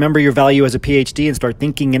always, remember your value as a PhD and start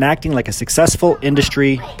thinking and acting like a successful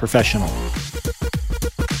industry professional.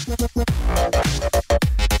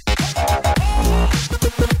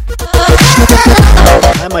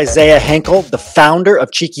 I'm Isaiah Henkel, the founder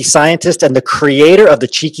of Cheeky Scientist and the creator of the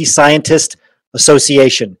Cheeky Scientist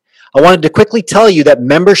Association. I wanted to quickly tell you that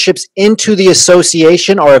memberships into the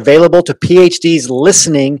association are available to PhDs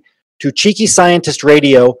listening to Cheeky Scientist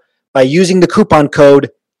Radio by using the coupon code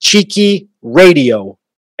Cheeky Radio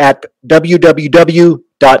at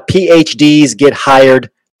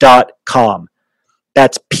www.phdsgethired.com.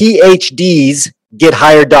 That's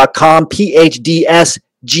PhDsGetHired.com,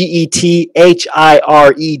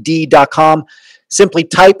 PhDsGethired.com. Simply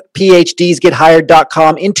type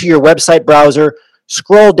PhDsGetHired.com into your website browser,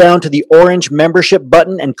 scroll down to the orange membership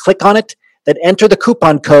button and click on it, then enter the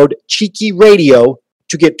coupon code Cheeky Radio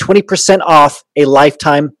to get 20% off a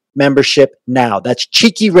lifetime membership now. That's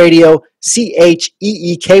Cheeky Radio,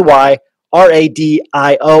 CheekyRadio.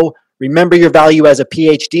 Remember your value as a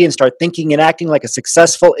PhD and start thinking and acting like a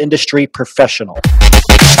successful industry professional.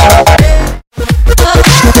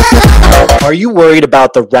 Are you worried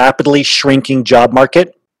about the rapidly shrinking job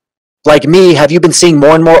market? Like me, have you been seeing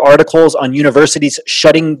more and more articles on universities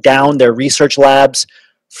shutting down their research labs,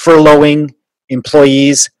 furloughing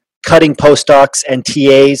employees, cutting postdocs and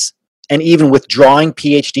TAs, and even withdrawing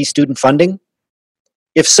PhD student funding?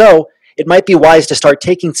 If so, it might be wise to start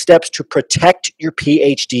taking steps to protect your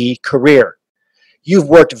PhD career. You've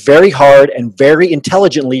worked very hard and very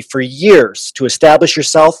intelligently for years to establish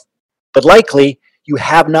yourself, but likely you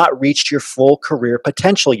have not reached your full career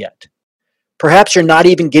potential yet. Perhaps you're not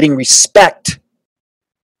even getting respect,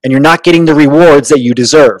 and you're not getting the rewards that you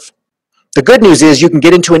deserve. The good news is you can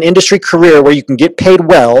get into an industry career where you can get paid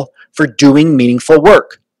well for doing meaningful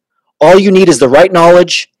work. All you need is the right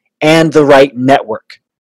knowledge and the right network.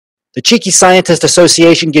 The Cheeky Scientist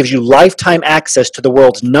Association gives you lifetime access to the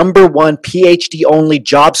world's #1 PhD-only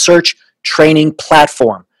job search training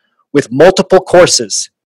platform with multiple courses,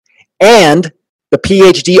 and the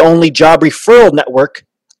PhD-only job referral network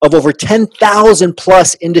of over 10,000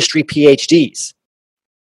 plus industry PhDs.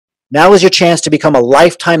 Now is your chance to become a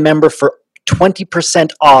lifetime member for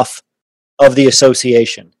 20% off of the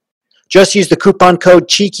association. Just use the coupon code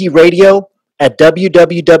Cheeky Radio at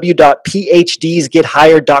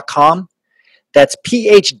www.phdsgethired.com. That's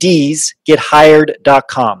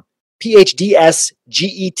PhDsGetHired.com.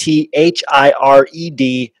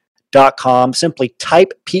 PhDsGethired.com. Simply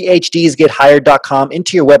type PhDsGetHired.com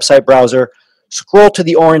into your website browser, scroll to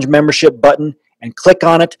the orange membership button and click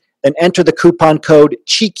on it, then enter the coupon code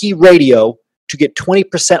Cheeky Radio to get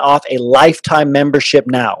 20% off a lifetime membership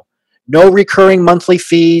now. No recurring monthly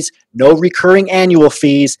fees, no recurring annual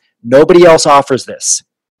fees. Nobody else offers this.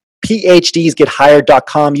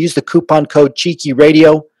 PhDsGetHired.com. Use the coupon code Cheeky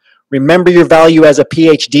Radio. Remember your value as a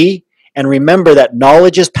PhD, and remember that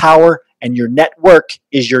knowledge is power and your network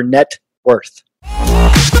is your net worth.